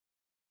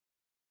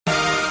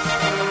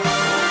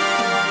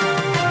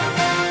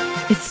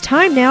It's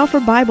time now for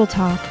Bible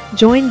Talk.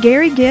 Join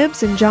Gary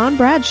Gibbs and John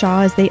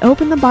Bradshaw as they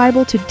open the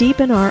Bible to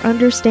deepen our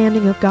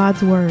understanding of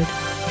God's Word.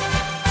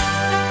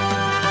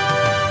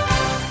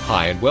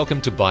 Hi, and welcome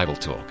to Bible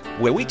Talk,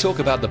 where we talk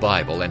about the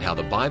Bible and how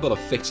the Bible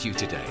affects you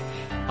today.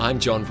 I'm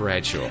John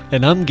Bradshaw.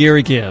 And I'm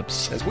Gary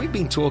Gibbs. As we've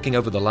been talking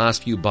over the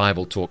last few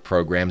Bible Talk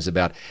programs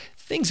about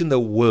things in the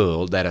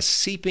world that are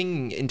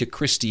seeping into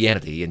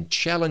Christianity and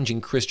challenging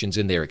Christians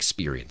in their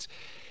experience,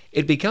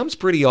 it becomes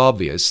pretty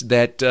obvious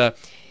that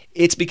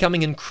it's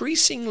becoming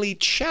increasingly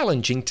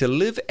challenging to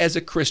live as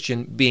a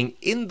Christian being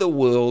in the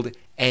world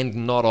and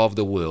not of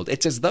the world.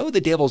 It's as though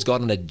the devil's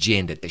got an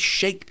agenda to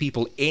shake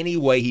people any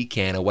way he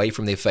can away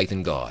from their faith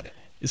in God.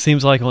 It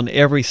seems like on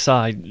every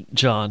side,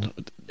 John,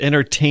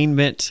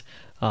 entertainment,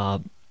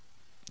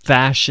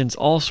 fashions,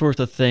 all sorts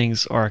of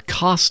things are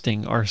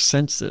accosting our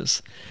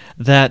senses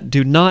that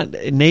do not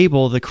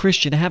enable the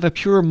Christian to have a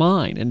pure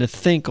mind and to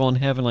think on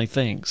heavenly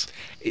things.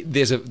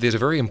 There's a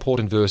very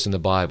important verse in the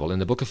Bible, in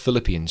the book of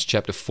Philippians,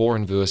 chapter 4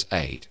 and verse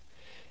 8.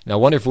 Now, I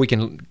wonder if we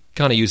can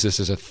kind of use this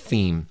as a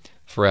theme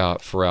for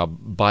our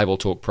Bible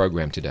Talk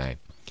program today.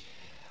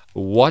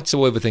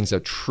 Whatsoever things are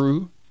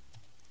true,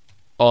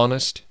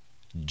 honest,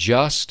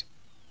 just,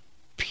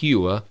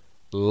 pure,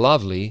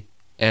 lovely,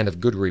 and of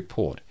good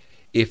report.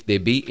 If there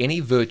be any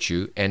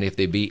virtue and if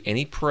there be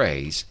any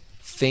praise,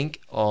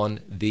 think on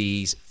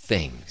these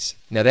things.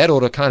 Now that ought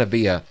to kind of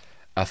be a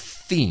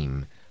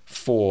theme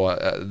for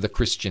the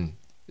Christian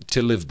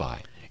to live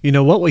by. You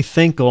know, what we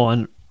think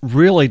on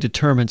really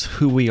determines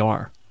who we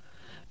are,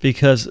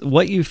 because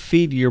what you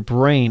feed your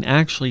brain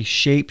actually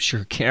shapes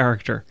your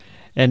character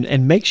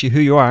and makes you who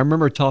you are. I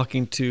remember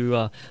talking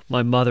to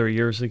my mother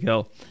years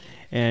ago,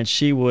 and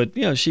she would,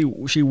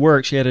 she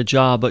worked, she had a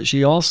job, but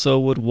she also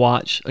would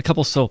watch a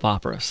couple soap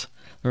operas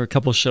or a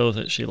couple shows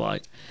that she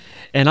liked.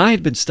 And I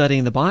had been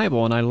studying the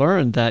Bible, and I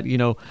learned that,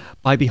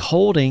 by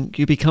beholding,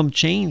 you become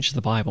changed,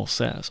 the Bible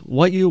says.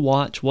 What you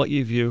watch, what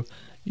you view,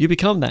 you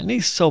become that. And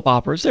these soap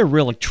operas, they're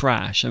really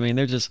trash. I mean,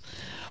 they're just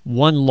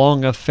one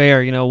long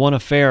affair. One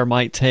affair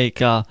might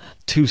take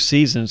 2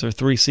 seasons or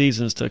 3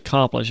 seasons to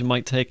accomplish. It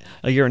might take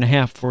a year and a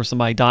half before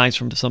somebody dies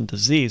from some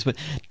disease. But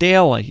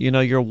daily,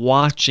 you're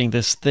watching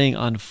this thing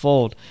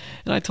unfold.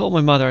 And I told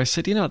my mother, I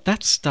said,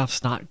 that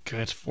stuff's not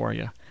good for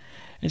you.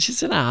 And she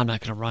said, I'm not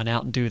going to run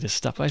out and do this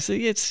stuff. I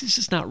said, it's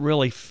just not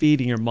really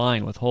feeding your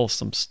mind with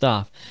wholesome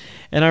stuff.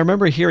 And I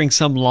remember hearing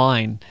some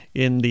line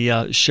in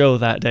the show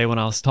that day when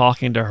I was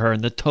talking to her,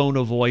 and the tone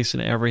of voice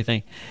and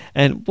everything.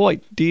 And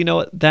boy, do you know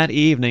what? That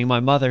evening,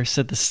 my mother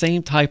said the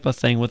same type of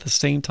thing with the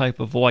same type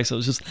of voice. It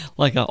was just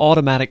like an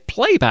automatic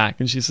playback.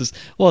 And she says,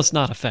 well, it's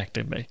not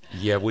affecting me.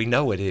 Yeah, we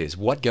know it is.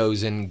 What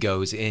goes in,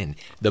 goes in.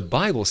 The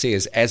Bible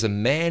says, as a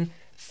man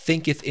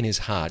thinketh in his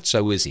heart,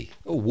 so is he.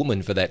 A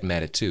woman, for that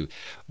matter, too.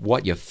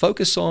 What you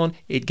focus on,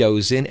 it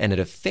goes in, and it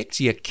affects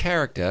your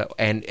character,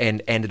 and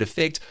it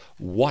affects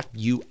what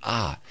you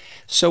are.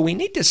 So we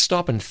need to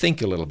stop and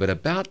think a little bit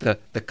about the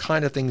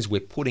kind of things we're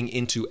putting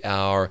into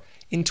our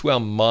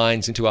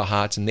minds, into our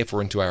hearts, and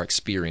therefore into our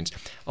experience.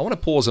 I want to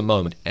pause a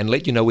moment and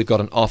let you know we've got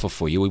an offer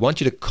for you. We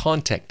want you to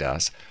contact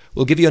us.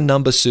 We'll give you a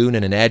number soon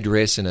and an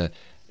address and an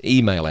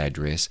email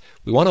address.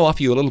 We want to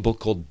offer you a little book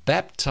called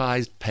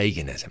Baptized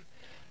Paganism.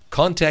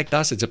 Contact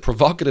us. It's a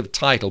provocative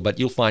title, but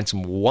you'll find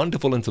some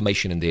wonderful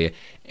information in there,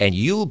 and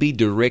you'll be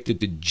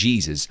directed to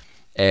Jesus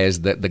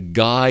as the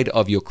guide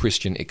of your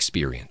Christian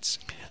experience.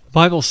 The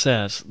Bible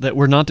says that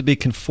we're not to be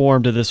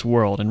conformed to this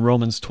world in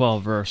Romans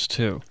 12, verse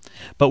 2,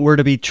 but we're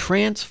to be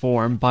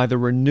transformed by the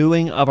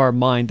renewing of our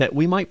mind, that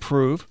we might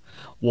prove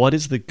what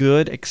is the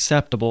good,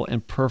 acceptable,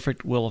 and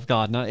perfect will of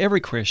God. Now, every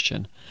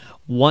Christian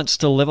wants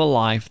to live a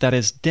life that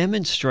is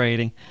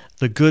demonstrating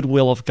the good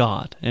will of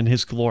God and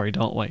His glory,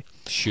 don't we?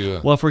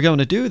 Sure. Well, if we're going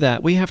to do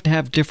that, we have to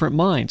have different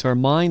minds. Our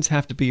minds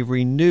have to be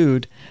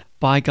renewed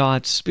by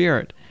God's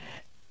Spirit.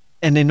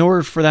 And in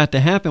order for that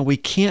to happen, we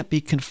can't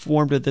be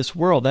conformed to this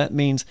world. That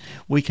means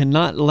we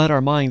cannot let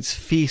our minds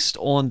feast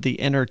on the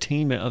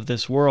entertainment of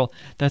this world.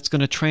 That's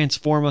going to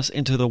transform us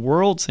into the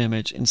world's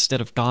image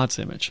instead of God's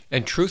image.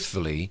 And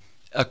truthfully,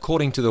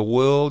 according to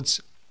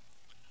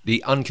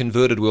the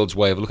unconverted world's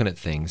way of looking at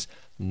things,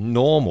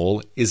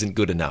 normal isn't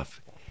good enough.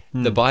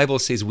 The Bible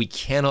says we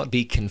cannot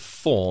be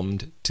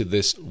conformed to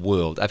this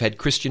world. I've had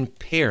Christian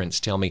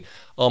parents tell me,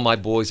 oh, my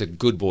boy's a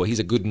good boy. He's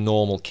a good,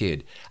 normal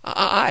kid.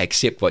 I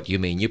accept what you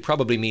mean. You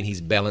probably mean he's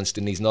balanced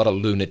and he's not a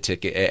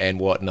lunatic and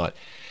whatnot.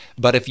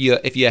 But if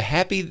you're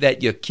happy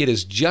that your kid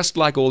is just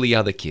like all the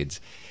other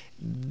kids,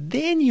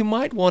 then you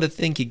might want to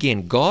think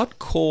again. God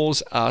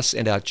calls us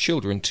and our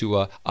children to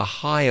a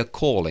higher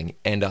calling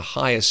and a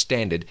higher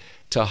standard,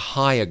 to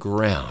higher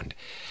ground.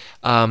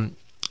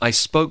 I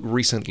spoke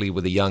recently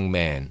with a young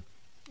man,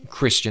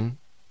 Christian,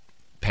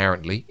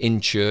 apparently,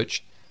 in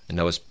church, and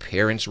know his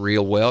parents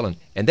real well,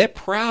 and they're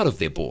proud of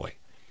their boy.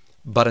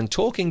 But in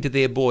talking to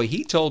their boy,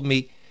 he told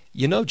me,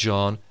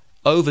 John,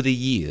 over the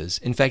years,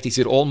 in fact, he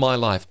said, all my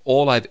life,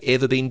 all I've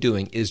ever been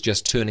doing is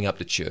just turning up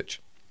to church.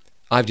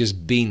 I've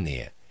just been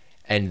there.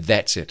 and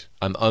that's it.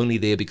 I'm only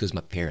there because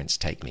my parents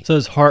take me. So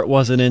his heart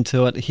wasn't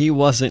into it. He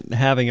wasn't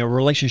having a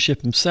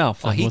relationship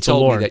himself with the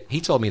Lord.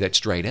 He told me that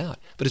straight out.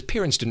 But his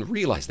parents didn't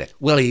realize that.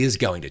 Well, he is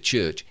going to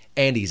church,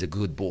 and he's a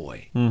good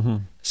boy. Mm-hmm.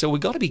 So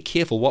we've got to be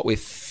careful what we're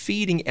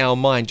feeding our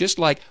mind, just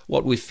like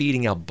what we're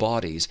feeding our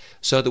bodies,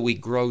 so that we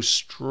grow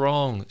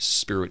strong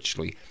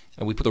spiritually,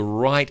 and we put the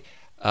right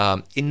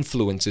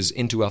influences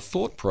into our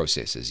thought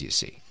processes, you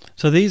see.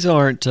 So these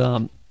aren't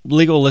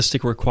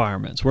legalistic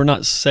requirements. We're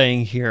not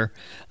saying here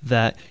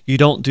that you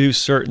don't do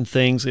certain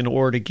things in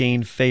order to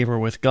gain favor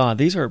with God.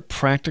 These are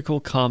practical,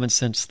 common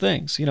sense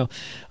things.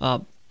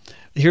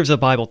 Here's a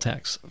Bible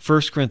text,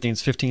 1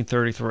 Corinthians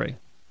 15:33.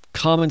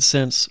 Common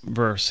sense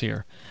verse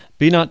here.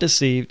 Be not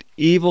deceived,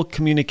 evil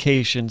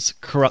communications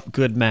corrupt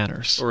good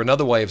manners. Or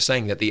another way of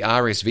saying that, the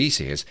RSV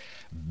says,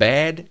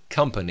 bad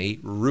company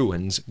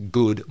ruins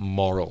good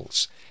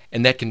morals.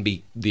 And that can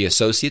be the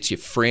associates, your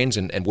friends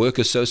and work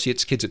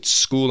associates, kids at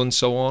school and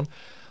so on.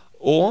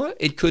 Or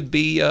it could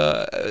be,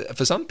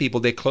 for some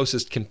people, their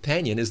closest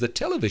companion is the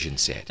television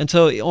set. And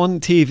so on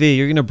TV,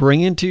 you're going to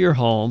bring into your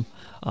home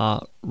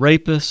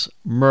rapists,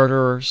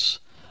 murderers,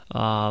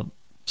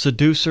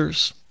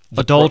 seducers,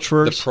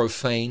 adulterers. The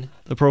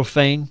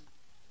profane.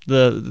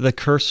 The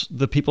curse,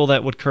 the people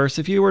that would curse.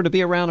 If you were to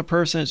be around a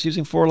person that's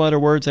using 4-letter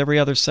words every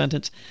other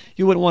sentence,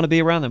 you wouldn't want to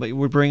be around them, but you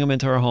would bring them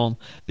into our home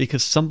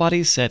because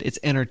somebody said it's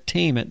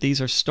entertainment. These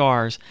are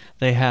stars.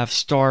 They have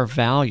star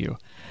value.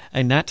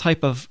 And that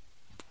type of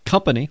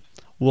company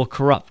will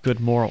corrupt good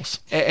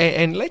morals.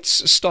 And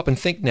let's stop and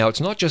think now.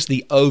 It's not just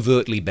the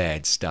overtly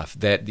bad stuff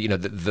that,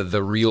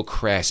 the real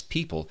crass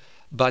people.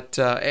 But,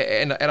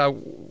 and I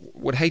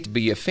would hate to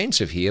be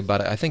offensive here,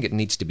 but I think it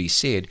needs to be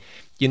said.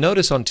 You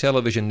notice on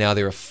television now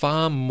there are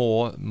far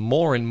more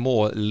and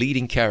more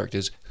leading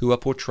characters who are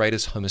portrayed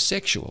as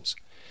homosexuals.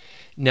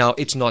 Now,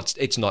 it's not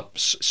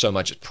so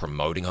much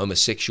promoting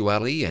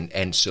homosexuality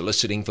and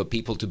soliciting for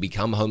people to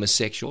become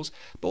homosexuals,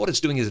 but what it's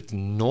doing is it's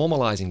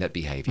normalizing that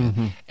behavior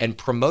and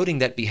promoting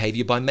that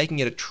behavior by making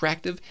it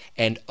attractive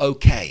and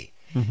okay.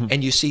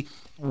 And you see,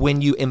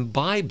 when you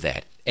imbibe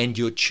that and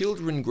your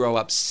children grow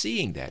up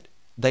seeing that,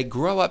 they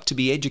grow up to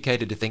be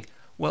educated to think,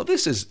 well,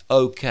 this is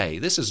okay,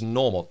 this is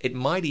normal, it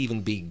might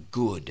even be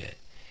good.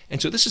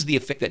 And so this is the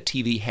effect that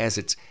TV has.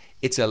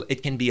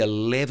 It can be a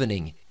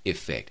leavening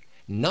effect.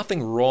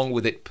 Nothing wrong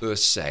with it per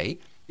se.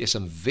 There's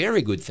some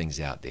very good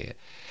things out there.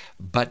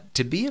 But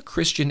to be a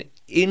Christian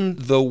in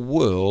the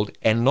world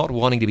and not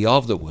wanting to be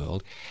of the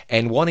world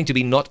and wanting to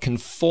be not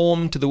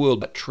conformed to the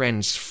world but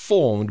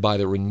transformed by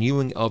the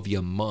renewing of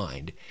your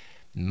mind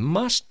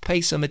must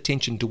pay some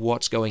attention to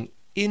what's going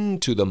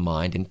into the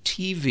mind, and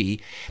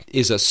TV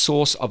is a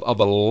source of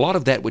a lot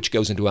of that which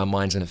goes into our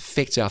minds and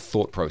affects our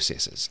thought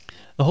processes.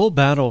 The whole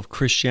battle of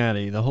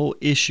Christianity, the whole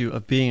issue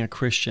of being a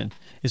Christian,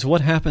 is what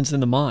happens in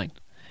the mind.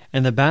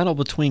 And the battle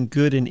between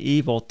good and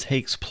evil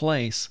takes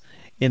place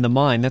in the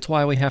mind. That's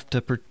why we have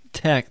to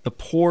protect the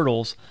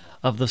portals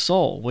of the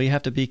soul. We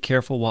have to be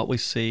careful what we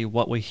see,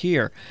 what we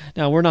hear.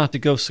 Now, we're not to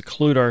go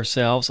seclude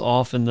ourselves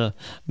off in the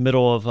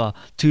middle of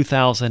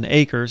 2,000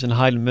 acres and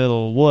hide in the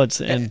middle of the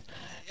woods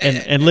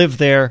and live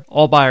there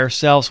all by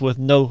ourselves with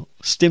no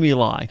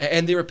stimuli.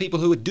 And there are people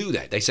who would do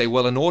that. They say,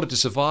 well, in order to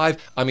survive,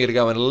 I'm going to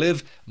go and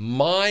live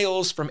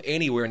miles from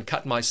anywhere and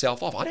cut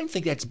myself off. I don't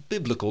think that's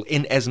biblical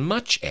in as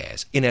much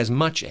as,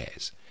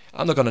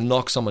 I'm not going to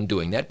knock someone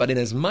doing that, but in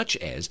as much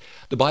as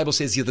the Bible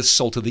says you're the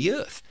salt of the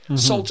earth.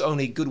 Salt's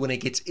only good when it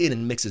gets in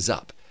and mixes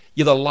up.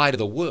 You're the light of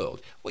the world.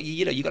 Well,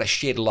 you got to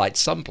shed light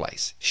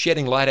someplace.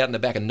 Shedding light out in the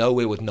back of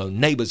nowhere with no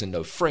neighbors and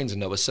no friends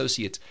and no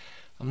associates,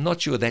 I'm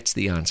not sure that's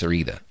the answer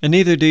either. And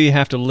neither do you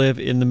have to live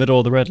in the middle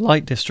of the red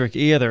light district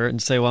either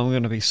and say, well, I'm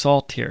going to be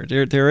salt here.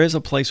 There is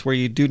a place where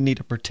you do need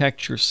to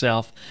protect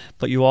yourself,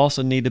 but you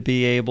also need to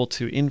be able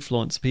to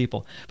influence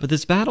people. But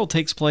this battle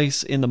takes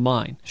place in the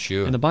mind.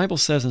 Sure. And the Bible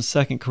says in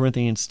 2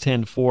 Corinthians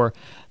 10:4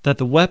 that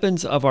the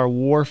weapons of our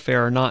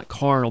warfare are not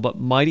carnal, but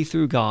mighty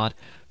through God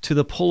to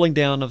the pulling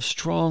down of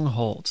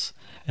strongholds.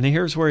 And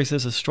here's where he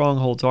says the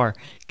strongholds are: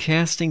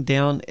 casting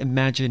down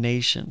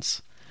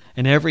imaginations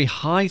and every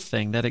high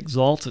thing that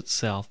exalts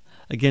itself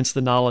against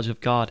the knowledge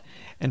of God,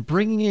 and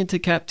bringing into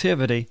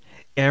captivity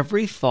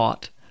every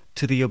thought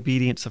to the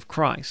obedience of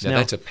Christ. Now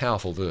that's a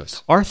powerful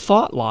verse. Our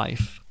thought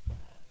life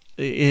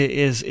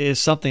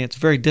is something that's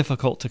very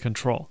difficult to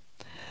control.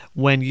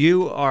 When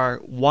you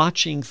are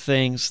watching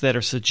things that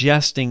are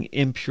suggesting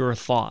impure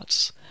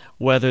thoughts,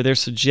 whether they're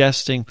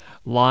suggesting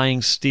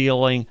lying,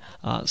 stealing,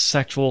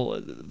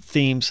 sexual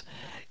themes,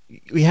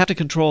 we have to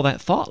control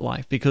that thought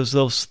life, because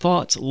those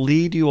thoughts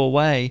lead you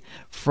away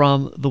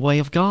from the way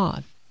of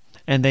God.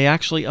 And they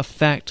actually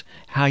affect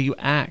how you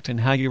act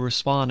and how you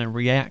respond and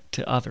react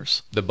to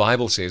others. The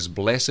Bible says,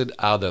 blessed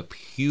are the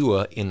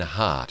pure in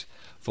heart,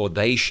 for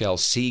they shall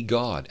see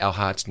God. Our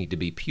hearts need to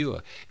be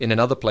pure. In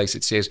another place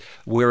it says,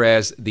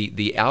 whereas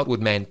the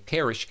outward man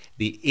perish,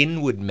 the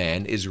inward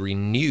man is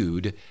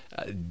renewed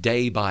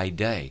day by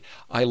day.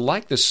 I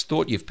like this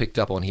thought you've picked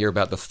up on here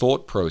about the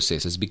thought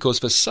processes, because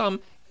for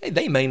some,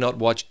 they may not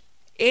watch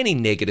any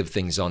negative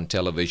things on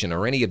television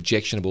or any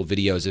objectionable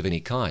videos of any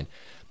kind.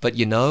 But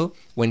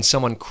when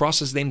someone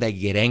crosses them, they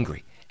get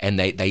angry. And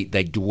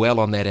they dwell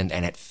on that and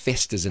it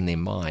festers in their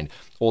mind.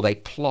 Or they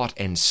plot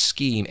and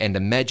scheme and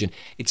imagine.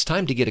 It's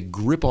time to get a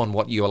grip on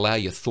what you allow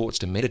your thoughts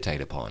to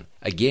meditate upon.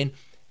 Again,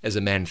 as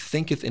a man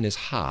thinketh in his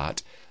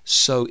heart,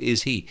 so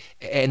is he.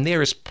 And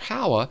there is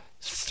power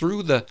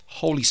through the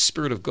Holy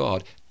Spirit of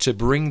God to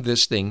bring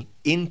this thing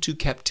into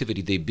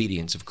captivity, the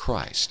obedience of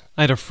Christ.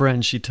 I had a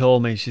friend, she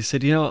told me, she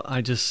said,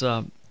 I just,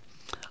 I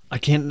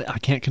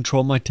can't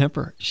control my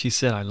temper. She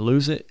said, I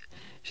lose it.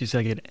 She said,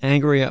 I get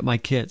angry at my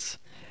kids.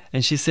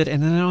 And she said,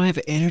 and then I don't have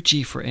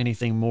energy for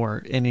anything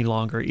any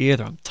longer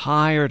either. I'm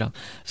tired, I'm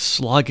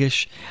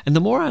sluggish. And the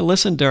more I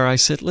listened to her, I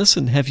said,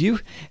 listen, have you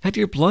had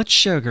your blood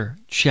sugar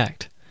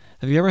checked?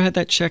 Have you ever had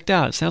that checked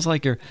out? It sounds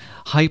like you're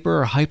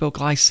hyper or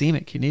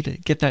hypoglycemic. You need to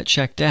get that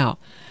checked out.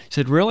 She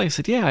said, really? I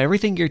said, yeah,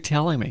 everything you're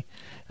telling me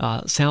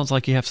sounds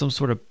like you have some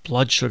sort of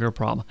blood sugar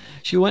problem.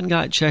 She went and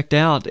got checked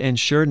out, and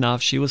sure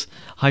enough, she was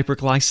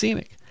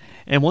hyperglycemic.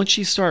 And once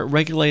she started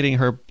regulating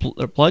her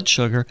blood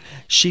sugar,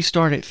 she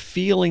started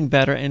feeling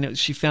better, and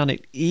she found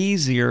it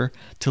easier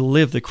to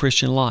live the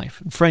Christian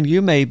life. And friend,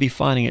 you may be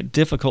finding it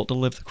difficult to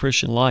live the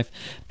Christian life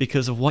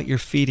because of what you're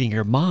feeding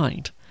your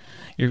mind.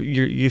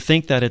 You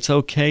think that it's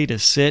okay to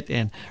sit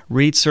and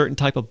read certain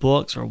type of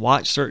books or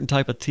watch certain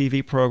type of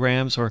TV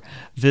programs or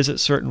visit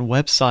certain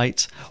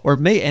websites,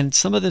 and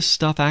some of this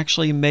stuff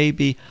actually may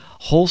be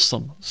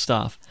wholesome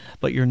stuff,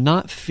 but you're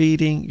not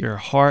feeding your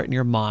heart and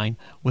your mind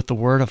with the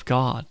Word of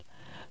God.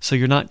 So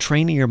you're not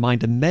training your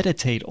mind to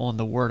meditate on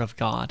the Word of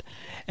God.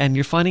 And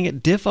you're finding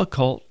it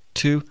difficult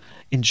to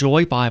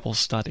enjoy Bible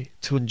study,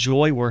 to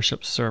enjoy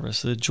worship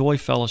service, to enjoy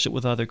fellowship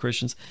with other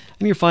Christians.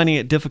 And you're finding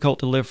it difficult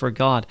to live for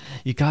God.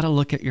 You got to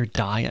look at your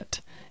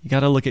diet. You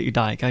got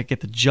to get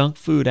the junk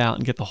food out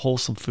and get the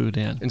wholesome food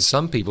in. And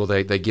some people,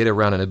 they get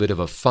around in a bit of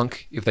a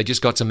funk. If they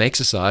just got some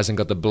exercise and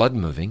got the blood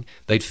moving,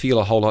 they'd feel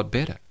a whole lot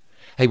better.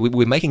 Hey,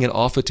 we're making an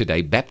offer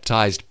today,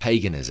 Baptized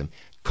Paganism.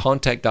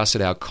 Contact us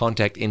at our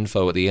contact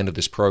info at the end of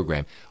this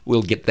program.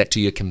 We'll get that to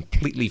you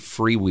completely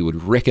free. We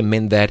would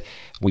recommend that.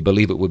 We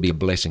believe it would be a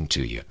blessing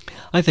to you.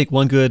 I think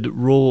one good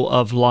rule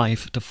of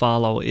life to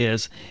follow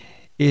is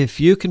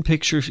if you can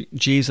picture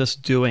Jesus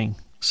doing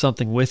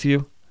something with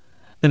you,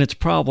 then it's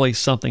probably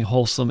something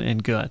wholesome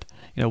and good.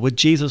 Would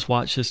Jesus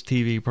watch this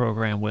TV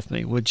program with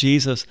me? Would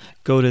Jesus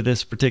go to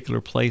this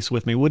particular place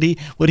with me? Would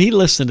he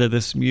listen to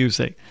this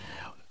music?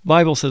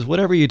 Bible says,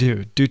 whatever you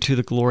do, do to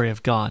the glory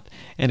of God.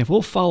 And if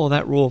we'll follow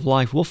that rule of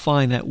life, we'll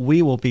find that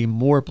we will be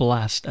more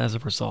blessed as a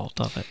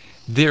result of it.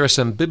 There are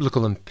some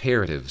biblical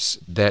imperatives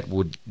that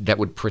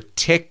would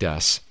protect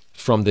us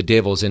from the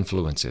devil's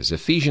influences.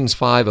 Ephesians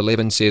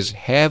 5:11 says,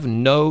 have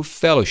no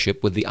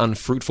fellowship with the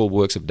unfruitful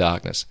works of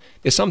darkness.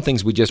 There's some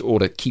things we just ought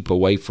to keep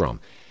away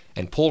from.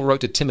 And Paul wrote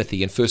to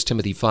Timothy in 1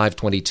 Timothy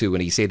 5:22,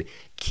 and he said,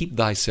 keep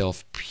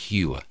thyself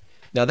pure.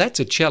 Now, that's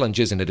a challenge,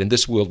 isn't it, in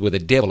this world where the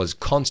devil is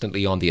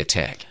constantly on the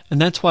attack.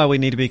 And that's why we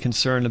need to be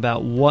concerned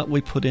about what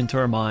we put into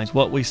our minds,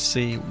 what we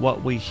see,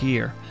 what we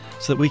hear,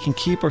 so that we can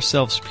keep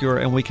ourselves pure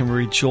and we can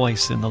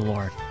rejoice in the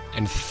Lord.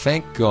 And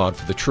thank God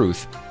for the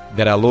truth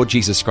that our Lord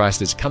Jesus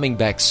Christ is coming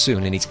back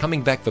soon, and He's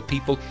coming back for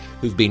people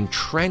who've been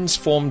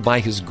transformed by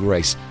His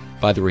grace,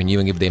 by the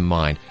renewing of their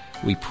mind.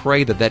 We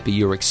pray that be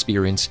your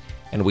experience,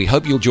 and we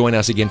hope you'll join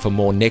us again for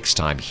more next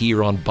time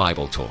here on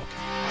Bible Talk.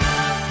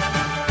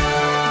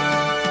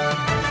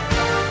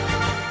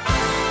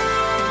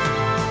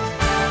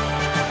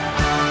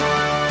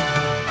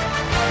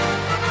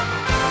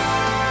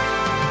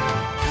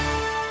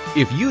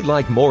 If you'd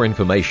like more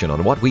information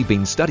on what we've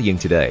been studying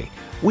today,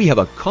 we have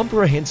a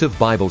comprehensive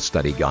Bible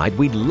study guide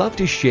we'd love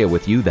to share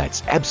with you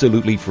that's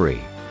absolutely free.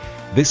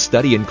 This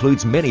study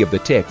includes many of the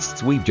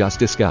texts we've just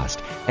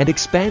discussed and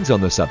expands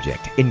on the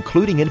subject,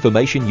 including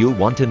information you'll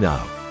want to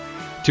know.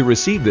 To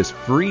receive this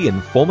free,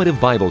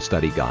 informative Bible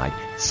study guide,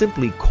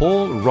 simply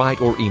call, write,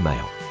 or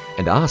email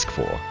and ask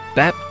for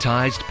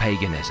Baptized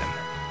Paganism.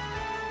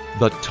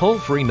 The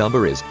toll-free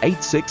number is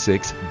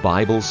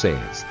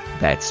 866-BIBLE-SAYS.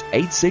 That's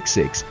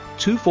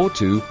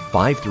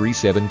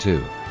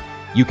 866-242-5372.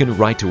 You can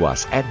write to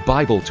us at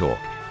Bible Talk,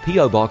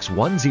 P.O. Box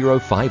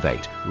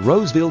 1058,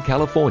 Roseville,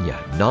 California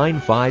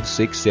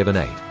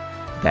 95678.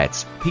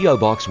 That's P.O.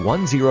 Box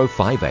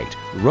 1058,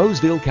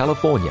 Roseville,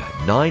 California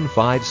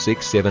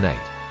 95678.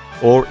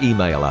 Or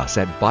email us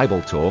at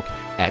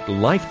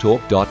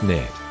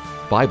BibleTalk@lifetalk.net.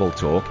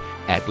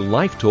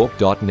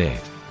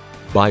 BibleTalk@lifetalk.net.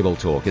 Bible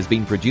Talk has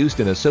been produced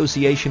in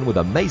association with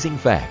Amazing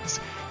Facts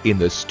in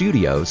the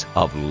studios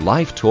of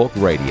Life Talk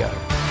Radio.